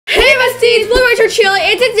it's Blue Richard Chili,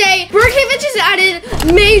 and today, Brookhaven just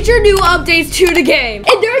added major new updates to the game.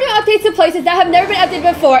 And there are new updates to places that have never been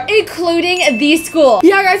updated before, including the school.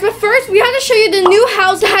 Yeah, guys, but first, we have to show you the new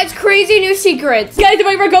house that has crazy new secrets. Guys,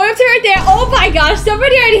 wait, we're going up to right there. Oh my gosh,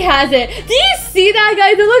 somebody already has it. Do you see that,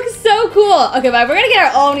 guys? It looks so cool. Okay, but we're gonna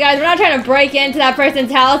get our own, guys. We're not trying to break into that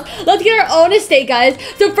person's house. Let's get our own estate, guys.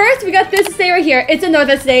 So first, we got this estate right here. It's a north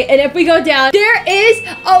estate, and if we go down, there is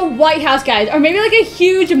a White House, guys, or maybe like a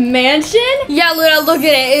huge mansion. Yeah, Luna, look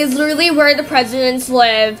at it. It is literally where the presidents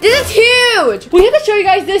live. This is huge. We have to show you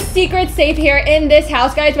guys this secret safe here in this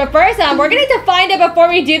house, guys. But first, we're gonna need to find it before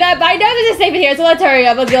we do that. But I know there's a safe in here, so let's hurry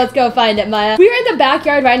up. Let's go find it, Maya. We're in the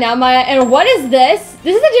backyard right now, Maya. And what is this?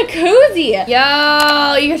 This is a jacuzzi.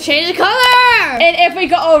 Yo, you can change the color. And if we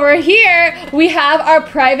go over here, we have our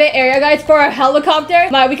private area, guys, for our helicopter.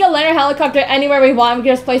 Maya, we can land our helicopter anywhere we want. We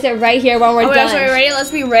can just place it right here when we're done. Are we ready? Let's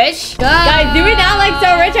be rich. Go. Guys, do we not like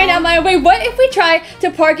so rich right now, Maya? Wait, what if we try to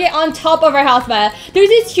park it on top of our house, Maya? There's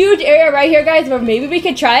this huge area right here, guys, where maybe we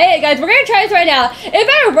could try it. Guys, we're gonna try this right now. It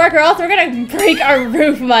better work or else we're gonna break our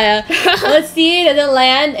roof, Maya. Let's see. Does it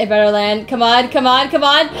land? It better land. Come on, come on, come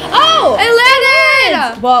on. Oh! It landed!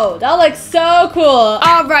 Whoa, that looks so cool.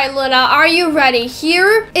 All right, Luna, are you ready?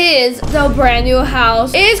 Here is the brand new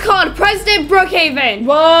house. It is called President Brookhaven.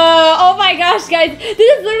 Whoa, oh my gosh, guys. This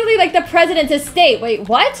is literally like the president's estate. Wait,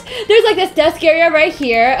 what? There's like this desk area right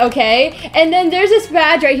here, okay? And then there's this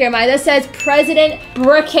badge right here, Maya, that says President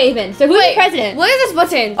Brookhaven. So who's the president? What is this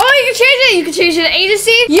button? Oh, you can change it. You can change it to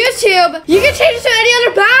agency, YouTube. You can change it to any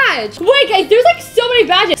other badge. Wait, guys, there's like so many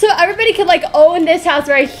badges. So everybody could like own this house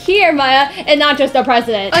right here, Maya, and not just the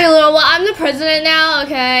president. Okay, Luna, well, I'm the president now,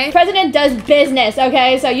 okay? President does business,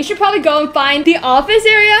 okay? So you should probably go and find the office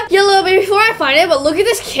area. Yeah, little bit before I find it, but look at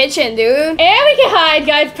this kitchen, dude. And we can hide,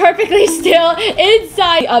 guys, perfectly still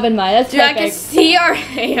inside the oven, Maya. That's dude, perfect. I can see our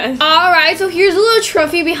hands. All right, so here's a little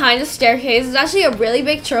trophy behind the staircase. It's actually a really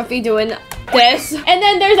big trophy doing this. And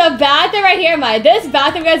then there's a bathroom right here, Maya. This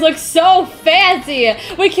bathroom, guys, looks so fancy.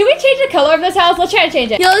 Wait, can we change the color of this house? Let's try to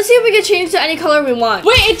change it. Yeah, let's see if we can change to any color we want.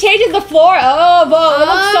 Wait, it changes the floor. Oh, whoa, it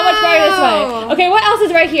looks so much better this way. Okay, what else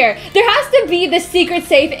is right here? There has to be the secret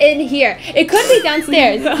safe in here. It could be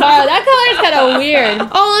downstairs. Wow, that color is kind of weird.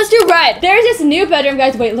 Oh, let's do red. There's this new bedroom,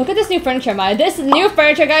 guys. Wait, look at this new furniture, Maya. This new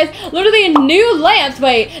furniture, guys, literally new lamps.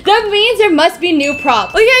 Wait, that means there must be new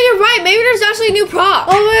props. Oh, yeah, you're right. Maybe there's actually new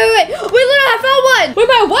props. Oh, wait. Wait, look, I found one. Wait,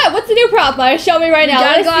 Maya, what? What's the new prop, Maya? Show me right now.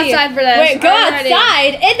 Let's go outside for this. Wait, go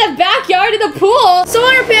outside in the backyard of the pool.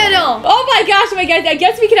 Solar panel. Oh my gosh, wait, guys. I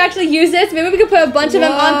guess we could actually use this. Maybe we could put a bunch of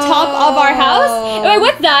them on top of our house. Wait,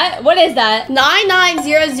 what's that? What is that?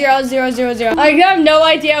 9900000. I have no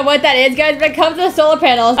idea what that is, guys, but it comes with solar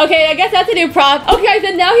panels. Okay, I guess that's a new prop. Okay, guys,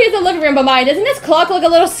 and now here's the living room. But Maya, doesn't this clock look a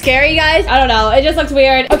little scary, guys? I don't know. It just looks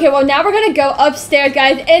weird. Okay, well, now we're gonna go upstairs,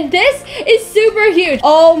 guys, and this is super huge.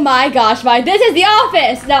 Oh my gosh, Maya, this is the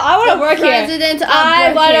office. Now, I want to work here.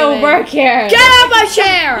 I want to work here. Get out of my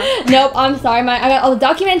chair. Nope, I'm sorry, Maya. I got all the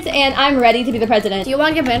documents, and I'm ready to be the president. Do you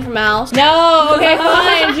want to get banned from my house? No, okay,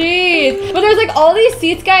 fine, jeez. But there's like all these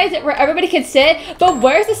seats, guys, where everybody could sit, but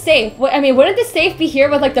where's the safe? I mean, wouldn't the safe be here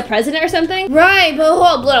with like the president or something? Right, but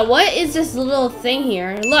hold up, what is this little thing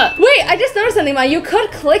here? Look. Wait, I just noticed something, Maya. You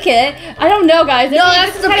could click it. I don't know, guys. No,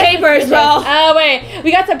 that's the papers, bro. Oh, wait.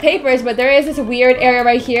 We got some papers, but there is this weird area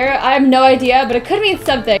right here. I have no idea, but it could mean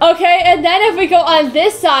something. Okay, and then if we go on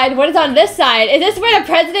this side, what is on this side? Is this where the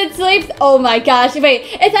president sleeps? Oh my gosh. Wait,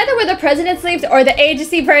 it's either where the president sleeps or the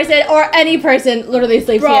agency person or any person literally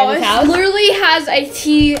sleeps here in this house. It literally has a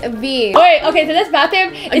TV. Wait, okay, so this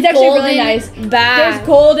bathroom is actually really nice. There's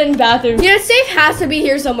golden bathrooms. Yeah, the safe has to be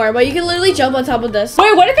here somewhere, but you can literally jump on top of this.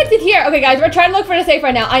 Wait, what if it's in here? Okay, guys, we're trying to look for the safe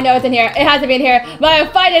right now. I know it's in here. It has to be in here. Maya,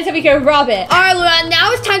 find it so we can rob it. All right, Luna,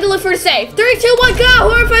 now it's time to look for the safe. 3, 2, 1, go!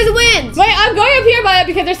 Whoever finds it wins. Wait, I'm going up here, Maya,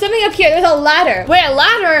 because there's something up here. There's a ladder. Wait, a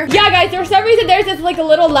ladder? Yeah, guys, for some reason there's this like a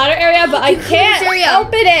little ladder area, but I can't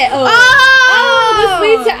open it. Oh, this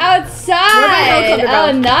leads to outside.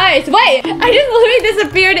 Oh, nice. Wait, I just literally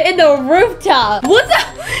disappeared in the rooftop. What the?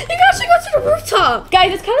 You can actually go to the rooftop.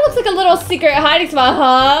 Guys, this kind of looks like a little secret hiding spot,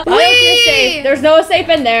 huh? I don't see a safe. There's no safe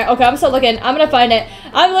in there. Okay, I'm still looking. I'm gonna find it.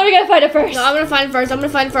 I'm literally gonna find it first. No, I'm gonna find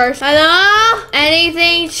it first. Hello?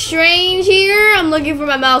 Anything strange here? I'm looking for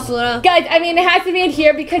my mouse, Luna. Guys, I mean, it has to be in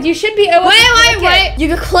here because you should be able to wait. You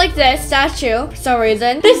can click this statue for some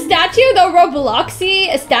reason. The statue? The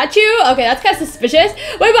Robloxy statue? Okay, that's kind of suspicious.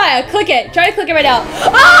 Wait, Maya, click it. Try to click it right now.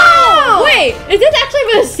 Oh! Wait, is this actually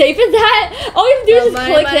where the safe is at? All you have to do is just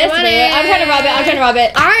click this. Wait, I'm trying to rob it. I'm trying to rob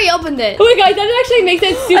it. I already opened it. Oh my god, that actually makes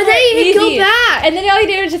it super and then you easy. can go back. And then all you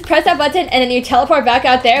do is just press that button and then you teleport back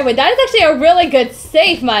out there. Wait, that is actually a really good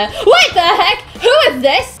safe, Maya. What the heck? Who is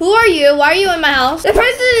this? Who are you? Why are you in my house? The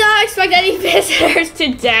person did not expect any visitors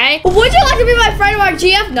today. Would you like to be my friend or our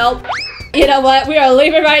GF? Nope. You know what? We are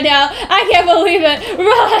leaving right now. I can't believe it.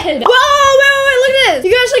 Run! Whoa, wait, look at this.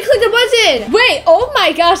 You can actually click the button. Wait, oh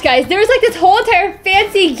my gosh, guys. There's like this whole entire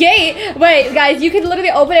fancy gate. Wait, guys, you can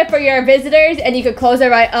literally open it for your visitors and you can close it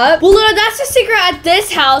right up. Well, Luna, that's the secret at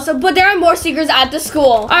this house, but there are more secrets at the school.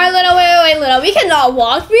 All right, Luna, wait, Luna. We cannot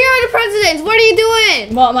walk. We are the presidents. What are you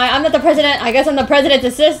doing? Well, I'm not the president. I guess I'm the president's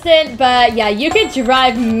assistant, but yeah, you could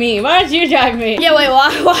drive me. Why don't you drive me? Yeah, wait,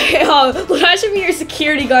 why? Oh, Luna, I should be your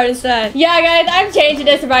security guard instead. Yeah, guys, I'm changing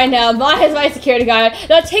this right now. Maya is my security guard.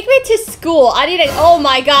 Now take me to school. I need it. Oh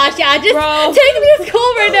my gosh, yeah, just take me to school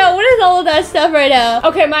right now. What is all of that stuff right now?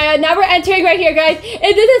 Okay, Maya, now we're entering right here, guys.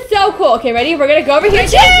 And this is so cool. Okay, ready? We're gonna go over here.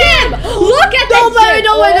 Gym! Look at that gym.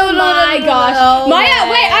 Oh my gosh.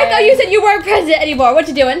 Maya, wait, I thought you said you weren't president anymore. What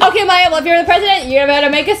you doing? Okay, Maya, well, if you're the president, you're about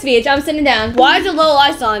to make a speech. I'm sitting down. Why is the little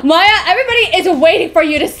lights on? Maya, everybody is waiting for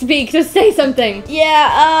you to speak. So say something.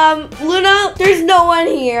 Yeah, Luna, there's no one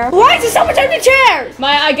here. Why is there so much empty chairs?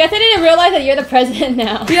 Maya, I guess I didn't realize that you're the president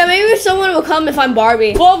now. Yeah, maybe someone will come if I'm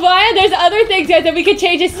Barbie. Well, Maya, there's other things, guys, that we could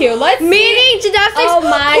change this to. Let's meeting gymnastics. Oh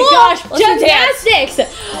my gosh, gymnastics!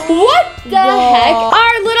 What the heck? All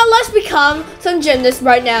right, Luna, let's become some gymnasts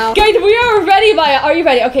right now. Guys, we are ready, Maya. Are you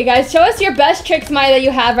ready? Okay, guys, show us your best tricks, Maya, that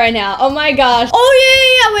you have right now. Oh my gosh. Oh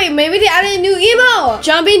yeah. Wait, maybe they added a new emo.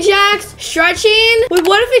 Jumping jacks, stretching. Wait,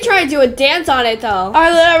 what if we try to do a dance on it though? All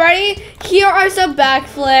right, Luna, ready? Here are some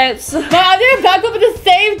backflips. Maya, I'm doing a backflip at the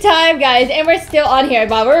same time, guys, and we're still on here,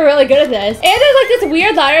 Mom. We're really good at this. And there's like this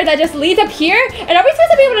weird ladder that just leads up here. And are we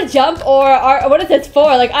supposed to be able to jump, or what is this for?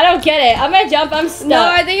 Like, I don't get it. I'm gonna jump. I'm stuck. No,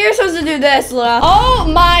 I think you're supposed to do this, Luna. Oh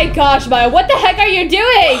my gosh, Maya. What the heck are you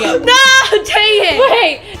doing? No, dang it.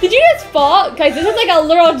 Wait, did you just fall? Guys, this is like a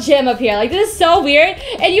little gym up here. Like, this is so weird.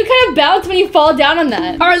 And you kind of bounce when you fall down on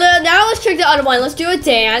that. All right, Luna, now let's check the other one. Let's do a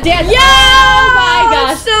dance. Yeah! Oh my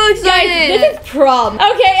gosh. I'm so excited. Guys, this is prom.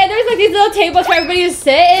 Okay, and there's like these little tables for everybody to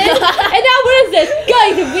sit in. And now what is this?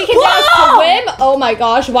 Guys, we can now swim. Oh my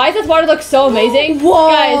gosh, why does this water look so amazing? Whoa,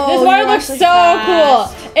 guys, this water looks so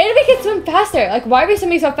cool. And we can swim faster. Like, why are we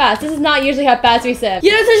swimming so fast? This is not usually how fast we swim.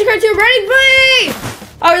 Yeah, such a cartoon. Ready, please?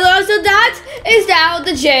 Alright, so that is now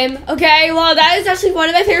the gym. Okay, well, that is actually one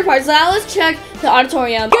of my favorite parts. So now let's check the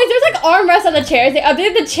auditorium. Guys, there's like armrests on the chairs. They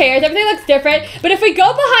updated the chairs. Everything looks different. But if we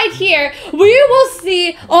go behind here, we will see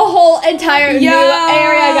a whole entire new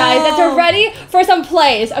area, guys, that's ready for some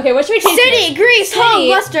plays. Okay, what should we change? City, Greece, home,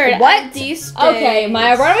 Western. What? Okay,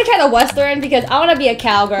 Maya, why don't we try the Western? Because I want to be a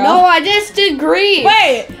cowgirl. No, I just did Greece.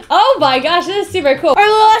 Wait. Oh my gosh, this is super cool. Alright,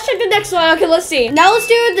 well, let's check the next one. Okay, let's see. Now let's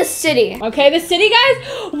do the city. Okay, the city, guys.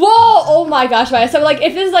 Whoa. Oh my gosh, Maya. So, like,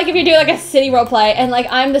 if this is like if you're doing like a city role play and like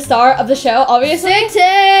I'm the star of the show, obviously.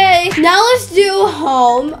 City. Now let's do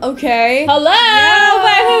home. Okay. Hello.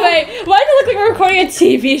 Yeah. Wait. Why does it look like we're recording a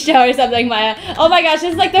TV show or something, Maya? Oh my gosh,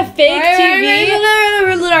 this is like the fake TV.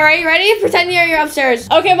 Right, ready? Pretend you're upstairs.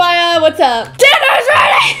 Okay, Maya, what's up? Dinner's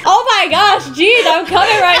ready! Oh my gosh, geez, I'm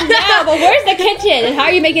coming right now. But where's the kitchen? And how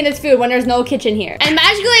are you making this food when there's no kitchen here? And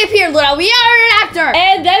magically appear, Luna. We are an actor.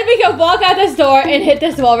 And then we can walk out this door and hit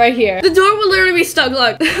this wall right here. The door will literally be stuck,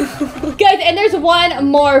 look. Guys, and there's one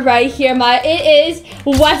more right here, Maya. It is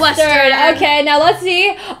Western. Okay, now let's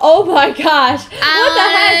see. Oh my gosh. What the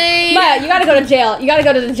heck? Maya, you gotta go to jail. You gotta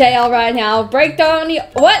go to the jail right now. Break down the...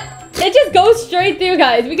 What? It just goes straight through,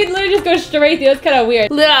 guys. We can literally just go straight through. It's kind of weird.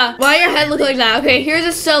 Luna, why your head look like that? Okay, here's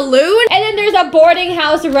a saloon. And then there's a boarding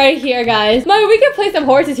house right here, guys. Maya, we can play some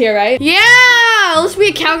horses here, right? Yeah, let's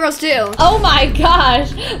be cowgirls too. Oh my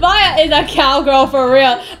gosh. Maya is a cowgirl for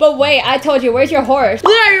real. But wait, I told you, where's your horse?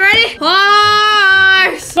 Luna, are you ready?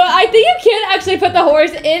 Horse. But I think you can't actually put the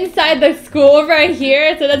horse inside the school right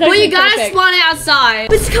here. So that's well, you gotta perfect. Spawn it outside.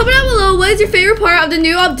 But comment down below, what is your favorite part of the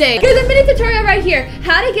new update? Here's a mini tutorial right here.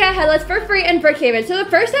 How to get headless for free in Brookhaven. So the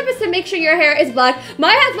first step is to make sure your hair is black.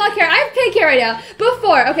 Mine has black hair. I have pink hair right now.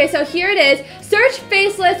 Before, okay, so here it is. Search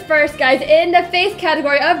faceless first, guys, in the face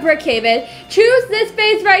category of Brookhaven. Choose this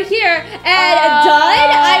face right here and done.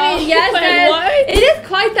 I mean, yes, guys, it is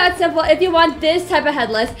quite that simple if you want this type of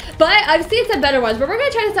headless. But I've seen some better ones, but we're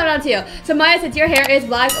gonna try this out too. So Maya, since your hair is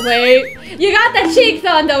black, wait, you got the cheeks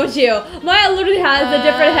on, don't you? Maya literally has a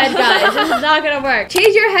different head, guys. This is not gonna work.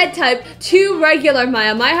 Change your head type to regular,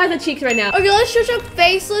 Maya. Maya has the cheeks right now. Okay, let's switch up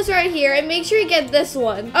faceless right here and make sure you get this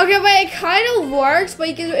one. Okay, but it kind of works, but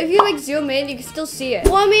you can, if you like zoom in, you can still see it.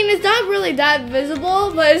 Well, I mean, it's not really that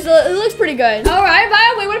visible, but it looks pretty good. All right,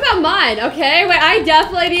 Maya, wait, what about mine? Okay, wait, I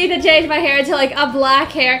definitely need to change my hair to like a black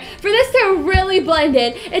hair for this to really blend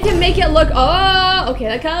in and to make it look, oh, okay,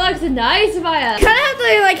 that kind of looks nice, Maya. Kind of have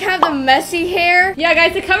to like have the messy hair. Yeah,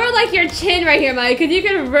 guys, to cover like your chin right here, Maya, because you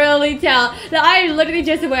can really tell that I'm literally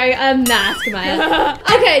just wearing a mask, Maya.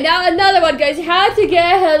 Okay, now another one, guys. How to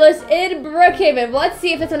get headless in Brookhaven. Let's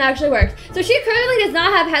see if this one actually works. So she currently does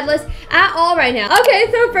not have headless at all right now. Okay,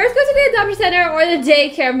 so first go to the adoption center or the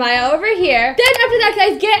daycare, Maya, over here. Then after that,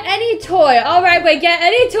 guys, get any toy. All right, wait, get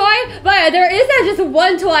any toy. Maya, there is not just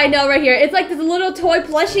one toy I know right here. It's like this little toy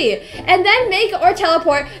plushie. And then make or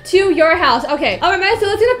teleport to your house. Okay, all right, Maya, so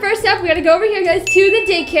let's do the first step. We gotta go over here, guys, to the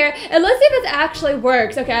daycare. And let's see if this actually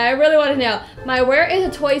works. Okay, I really want to know. Maya, where is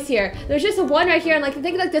the toys here? There's just one right here, and like, I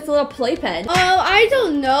think like this little playpen. I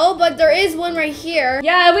don't know, but there is one right here.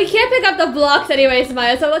 Yeah, we can't pick up the blocks anyways,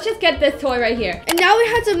 Maya, so let's just get this toy right here. And now we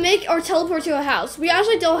have to make or teleport to a house. We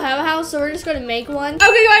actually don't have a house, so we're just gonna make one. Okay,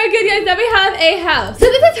 Maya, good, guys. Now we have a house. So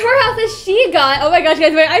this is her house that she got. Oh my gosh,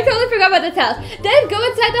 guys, wait, I totally forgot about this house. Then go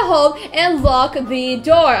inside the home and lock the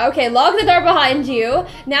door. Okay, lock the door behind you.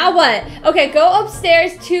 Now what? Okay, go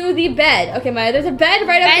upstairs to the bed. Okay, Maya, there's a bed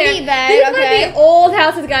right up there. These are the old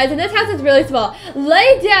houses, guys, and this house is really small.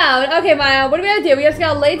 Lay down. Okay, Maya, what are we gonna do? We just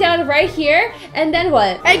gotta lay down right here, and then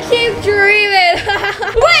what? I keep dreaming.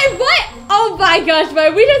 Wait, what? Oh my gosh, Maya,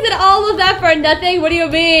 we just did all of that for nothing? What do you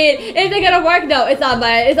mean? Is it gonna work? No, it's not,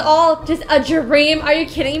 Maya. It's all just a dream. Are you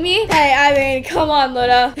kidding me? Hey, I mean, come on,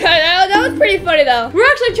 Luna. That was pretty funny, though. We're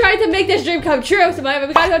actually trying to make this dream come true, so Maya,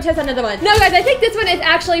 we gotta go test another one. No, guys, I think this one is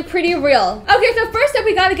actually pretty real. Okay, so first up,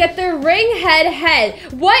 we gotta get the ring head.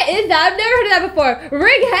 What is that? I've never heard of that before.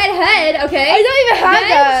 Ring head, okay. I don't even have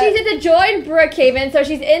that. She's in to join Brookhaven, so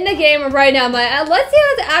she's in the game right now, Maya. And let's see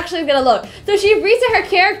how this actually is gonna look. So she reset her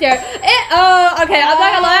character. Okay, I'm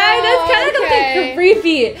not gonna lie. That's kind of like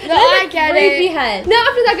creepy. No, I get creepy it. Head. Now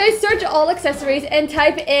after that, guys, search all accessories and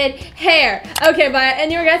type in hair. Okay, Maya,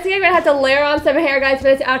 and you're guessing I'm gonna have to layer on some hair, guys, for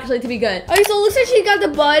this actually to be good. Okay, so it looks like she got the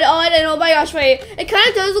bun on, and oh my gosh, wait. It kind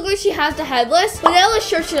of does look like she has the headless, but now let's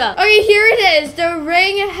search it up. Okay, here it is. The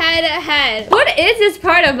ring head. What is this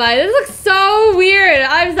part of mine? This looks so weird.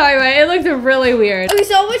 I'm sorry, Maya. It looks really weird. Okay,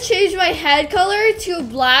 so I'm gonna change my head color to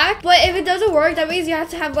black, but if it doesn't work, that means you have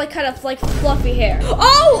to have like kind of like fluffy hair.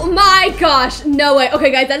 Oh my gosh, no way.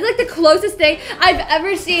 Okay, guys, that's like the closest thing I've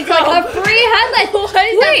ever seen to like a free headless. What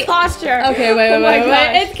is that posture? Okay, wait.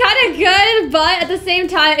 It's kind of good, but at the same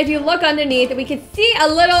time, if you look underneath, we can see a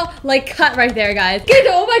little like cut right there, guys. Guys,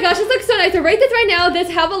 oh my gosh, this looks so nice. So rate this right now, this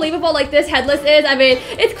how believable like this headless is. I mean,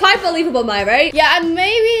 it's quite believable, Maya, right? Yeah,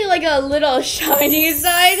 maybe like a little shiny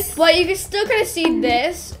inside, but you can still kind of see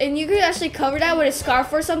this, and you could actually cover that with a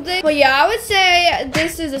scarf or something. But yeah, I would say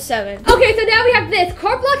this is a 7. Okay, so now we have this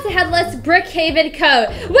Roblox Headless Brookhaven code.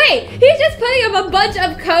 Wait, he's just putting up a bunch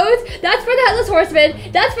of codes. That's for the Headless Horseman.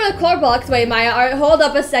 That's for the Roblox. Wait, Maya, hold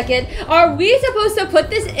up a second. Are we supposed to put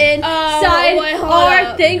this inside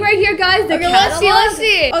our thing right here, guys? The catalog? Let's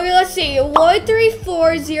see. Okay, let's see.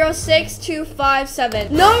 134062557.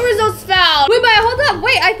 No results found. Wait, Maya, hold up.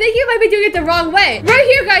 Wait, I think you might be doing it the wrong way. Right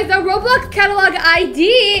here, guys, the Roblox catalog ID.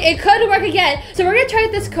 It could work again. So we're gonna try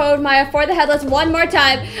this code, Maya, for the Headless one more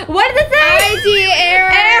time. What does it say? ID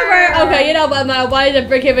error. Okay, you know what, Maya? Why did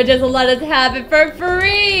Brookhaven just let us have it for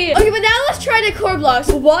free? Okay, but now let's try the core blocks.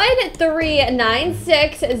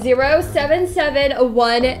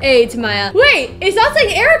 139607718, Maya. Wait, it's not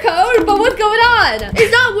saying error code, but what's going on?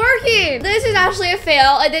 It's not working. This is actually a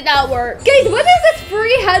fail. It did not work. Guys, what is this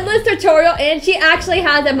free headless tutorial? And she actually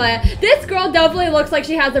has it, Maya. This girl definitely looks like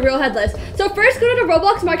she has the real headless. So first go to the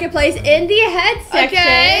Roblox Marketplace in the head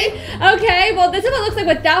section. Okay, well, this is what it looks like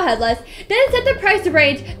without headless. Then set the price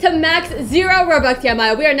range to max 0 Robux. Yeah,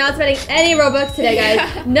 Maya, we are not spending any Robux today, guys.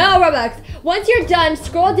 No Robux. Once you're done,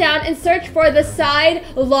 scroll down and search for the side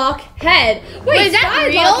lock head. Wait, is that side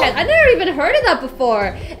real? lock head? I've never even heard of that before.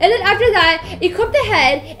 And then after that, equip the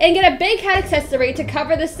head and get a big head accessory to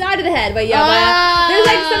cover the side of the head. But yeah, Maya, there's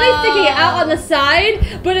like something sticking out on the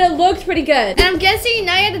side, but it looks pretty good. And I'm guessing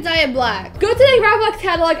now you have to dye it black. Go to the Roblox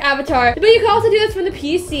catalog avatar, but you can also do this from the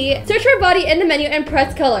PC. Search for body in the menu and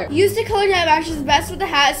press color. Use the color that matches best with the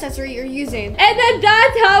hat accessory you're you're using. And then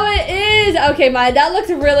that's how it is. Okay, Maya, that looks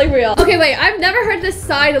really real. Okay, wait, I've never heard this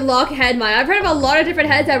side lock head, Maya. I've heard of a lot of different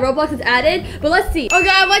heads that Roblox has added, but let's see. Okay,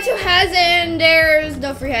 I went to heads and there's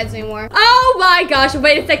no free heads anymore. Oh my gosh,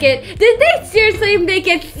 wait a second. Did they seriously make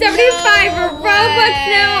it 75 Robux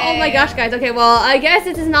now? Oh my gosh, guys. Okay, well, I guess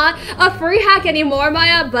this is not a free hack anymore,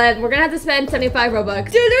 Maya, but we're gonna have to spend 75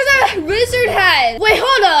 Robux. Dude, there's a wizard head. Wait,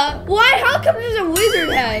 hold up. Why? How come there's a wizard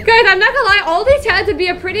head? Guys, I'm not gonna lie, all these heads would be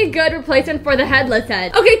a pretty good replacement for the headless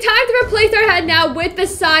head. Okay, time to replace our head now with the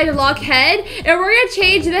side lock head, and we're gonna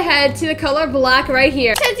change the head to the color black right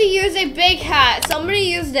here. I had to use a big hat, so I'm gonna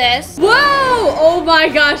use this. Whoa! Oh my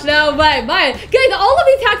gosh, no way, Maya. Guys, all of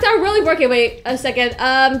these hacks are really working. Wait a second.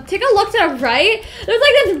 Take a look to the right. There's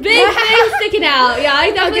like this big thing sticking out. Yeah,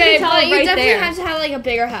 I definitely can tell but right you definitely there. have to have like a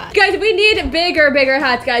bigger hat. Guys, we need bigger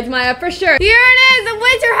hats, guys, Maya, for sure. Here it is, a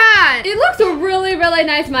winter hat. It looks really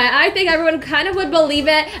nice, Maya. I think everyone kind of would believe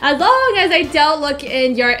it as long as I don't look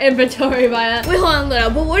in your inventory, Maya. Wait, hold on, little.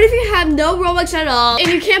 But what if you have no Robux at all and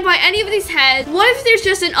you can't buy any of these heads? What if there's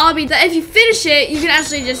just an obby that if you finish it, you can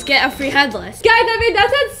actually just get a free headless? Guys, I mean, that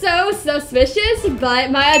sounds so suspicious,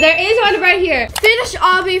 but Maya, there is one right here. Finish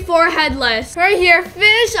obby for headless. Right here,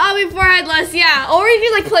 finish obby for headless, yeah. Or you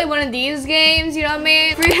can like play one of these games, you know what I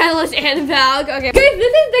mean? Free headless and valg, okay. Guys,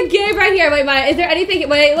 this is the game right here. Wait, Maya, is there anything?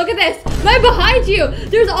 Wait, look at this. Right behind you.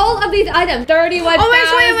 There's all of these items.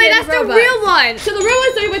 31,000 wait, that's Robux. the real one. So the real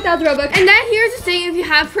one's 31,000 Robux. And then here's the thing, if you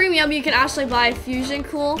have premium, you can actually buy Fusion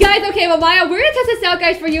Cool. Guys, okay, well, Maya, we're gonna test this out,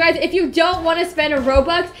 guys, for you guys. If you don't want to spend a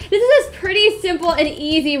Robux, this is a pretty simple and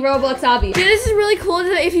easy Roblox hobby. Yeah, this is really cool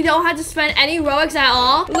if you don't have to spend any Robux at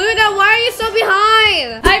all. Luna, why are you so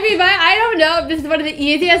behind? I mean, Maya, I don't know if this is one of the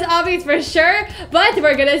easiest hobbies for sure, but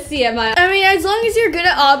we're gonna see it, Maya. I mean, as long as you're good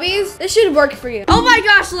at obbies, this should work for you. Oh my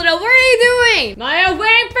gosh, Luna, what are you doing? Maya,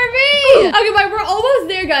 wait for me! Okay, Maya, we're almost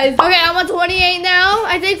there, guys. Okay, I'm on 28 now.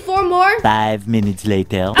 I think 4 more. 5 minutes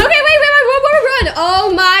later. Okay, wait, run.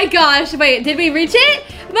 Oh my gosh. Wait, did we reach it?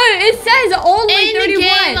 Wait, it says only in 31. The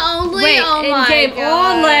game only? Wait, oh in my game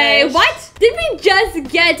gosh. only. What? Did we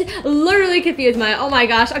just get literally confused, Maya? Oh my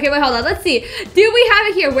gosh. Okay, wait, hold on. Let's see. Do we have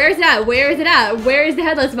it here? Where is it at? Where is it at? Where is the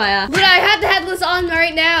headless, Maya? But I have the headless on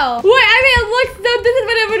right now. Wait, I mean, it looks so. This is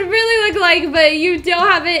what it would really look like, but you don't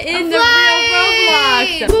have it in the real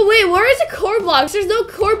Roblox. But wait, where is the core blocks? There's no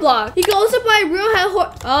core block. You can also buy a real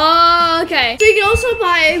Oh, okay. So you can also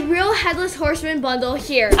buy a real headless horseman bundle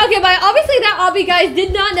here. Okay, but obviously that obby, guys,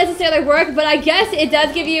 did not necessarily work, but I guess it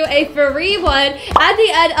does give you a free one at the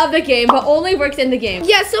end of the game, but only works in the game.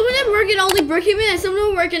 Yeah, some of them work in only Brookhaven and some of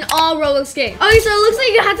them work in all Roblox games. Okay, so it looks like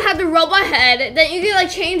you have to have the robot head. Then you can like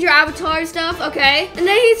change your avatar and stuff, okay? And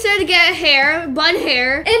then he said to get hair, bun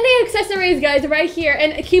hair. And the accessories, guys, right here.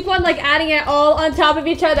 And keep on like adding it all on top of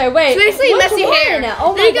each other. Wait. So basically messy hair.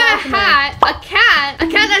 Oh then my you got gosh, a cat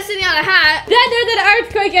that's sitting on a hat. Then there's an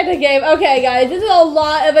earthquake in the game. Okay, guys, this is a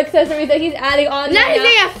lot of accessories that he's adding on. Now he's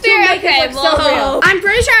getting a fair. Okay, so real. I'm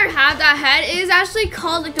pretty sure I have that head. It is actually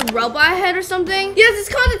called like the robot head or something. Yes,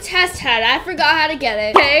 it's called a test head. I forgot how to get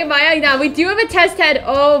it. Okay, Maya, now we do have a test head.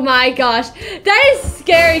 Oh my gosh. That is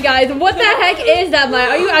scary, guys. What the heck is that, Maya?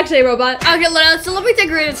 Are you actually a robot? Okay, Luna, so let me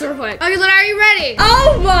decorate it real quick. Okay, Luna, are you ready?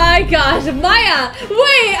 Oh my gosh, Maya.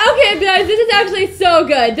 Wait, okay, guys, this is actually so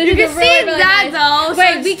good. This you is can really, see really that nice. though.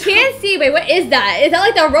 Wait, so we can't see. Wait, what is that? Is that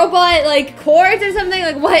like the robot like cords or something?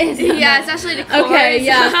 Like what is that? Yeah, it's actually the cords. Okay,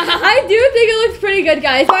 yeah. I do think it looks pretty good,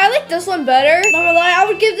 guys. But I like this one better. Not gonna lie, I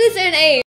would give this an 8.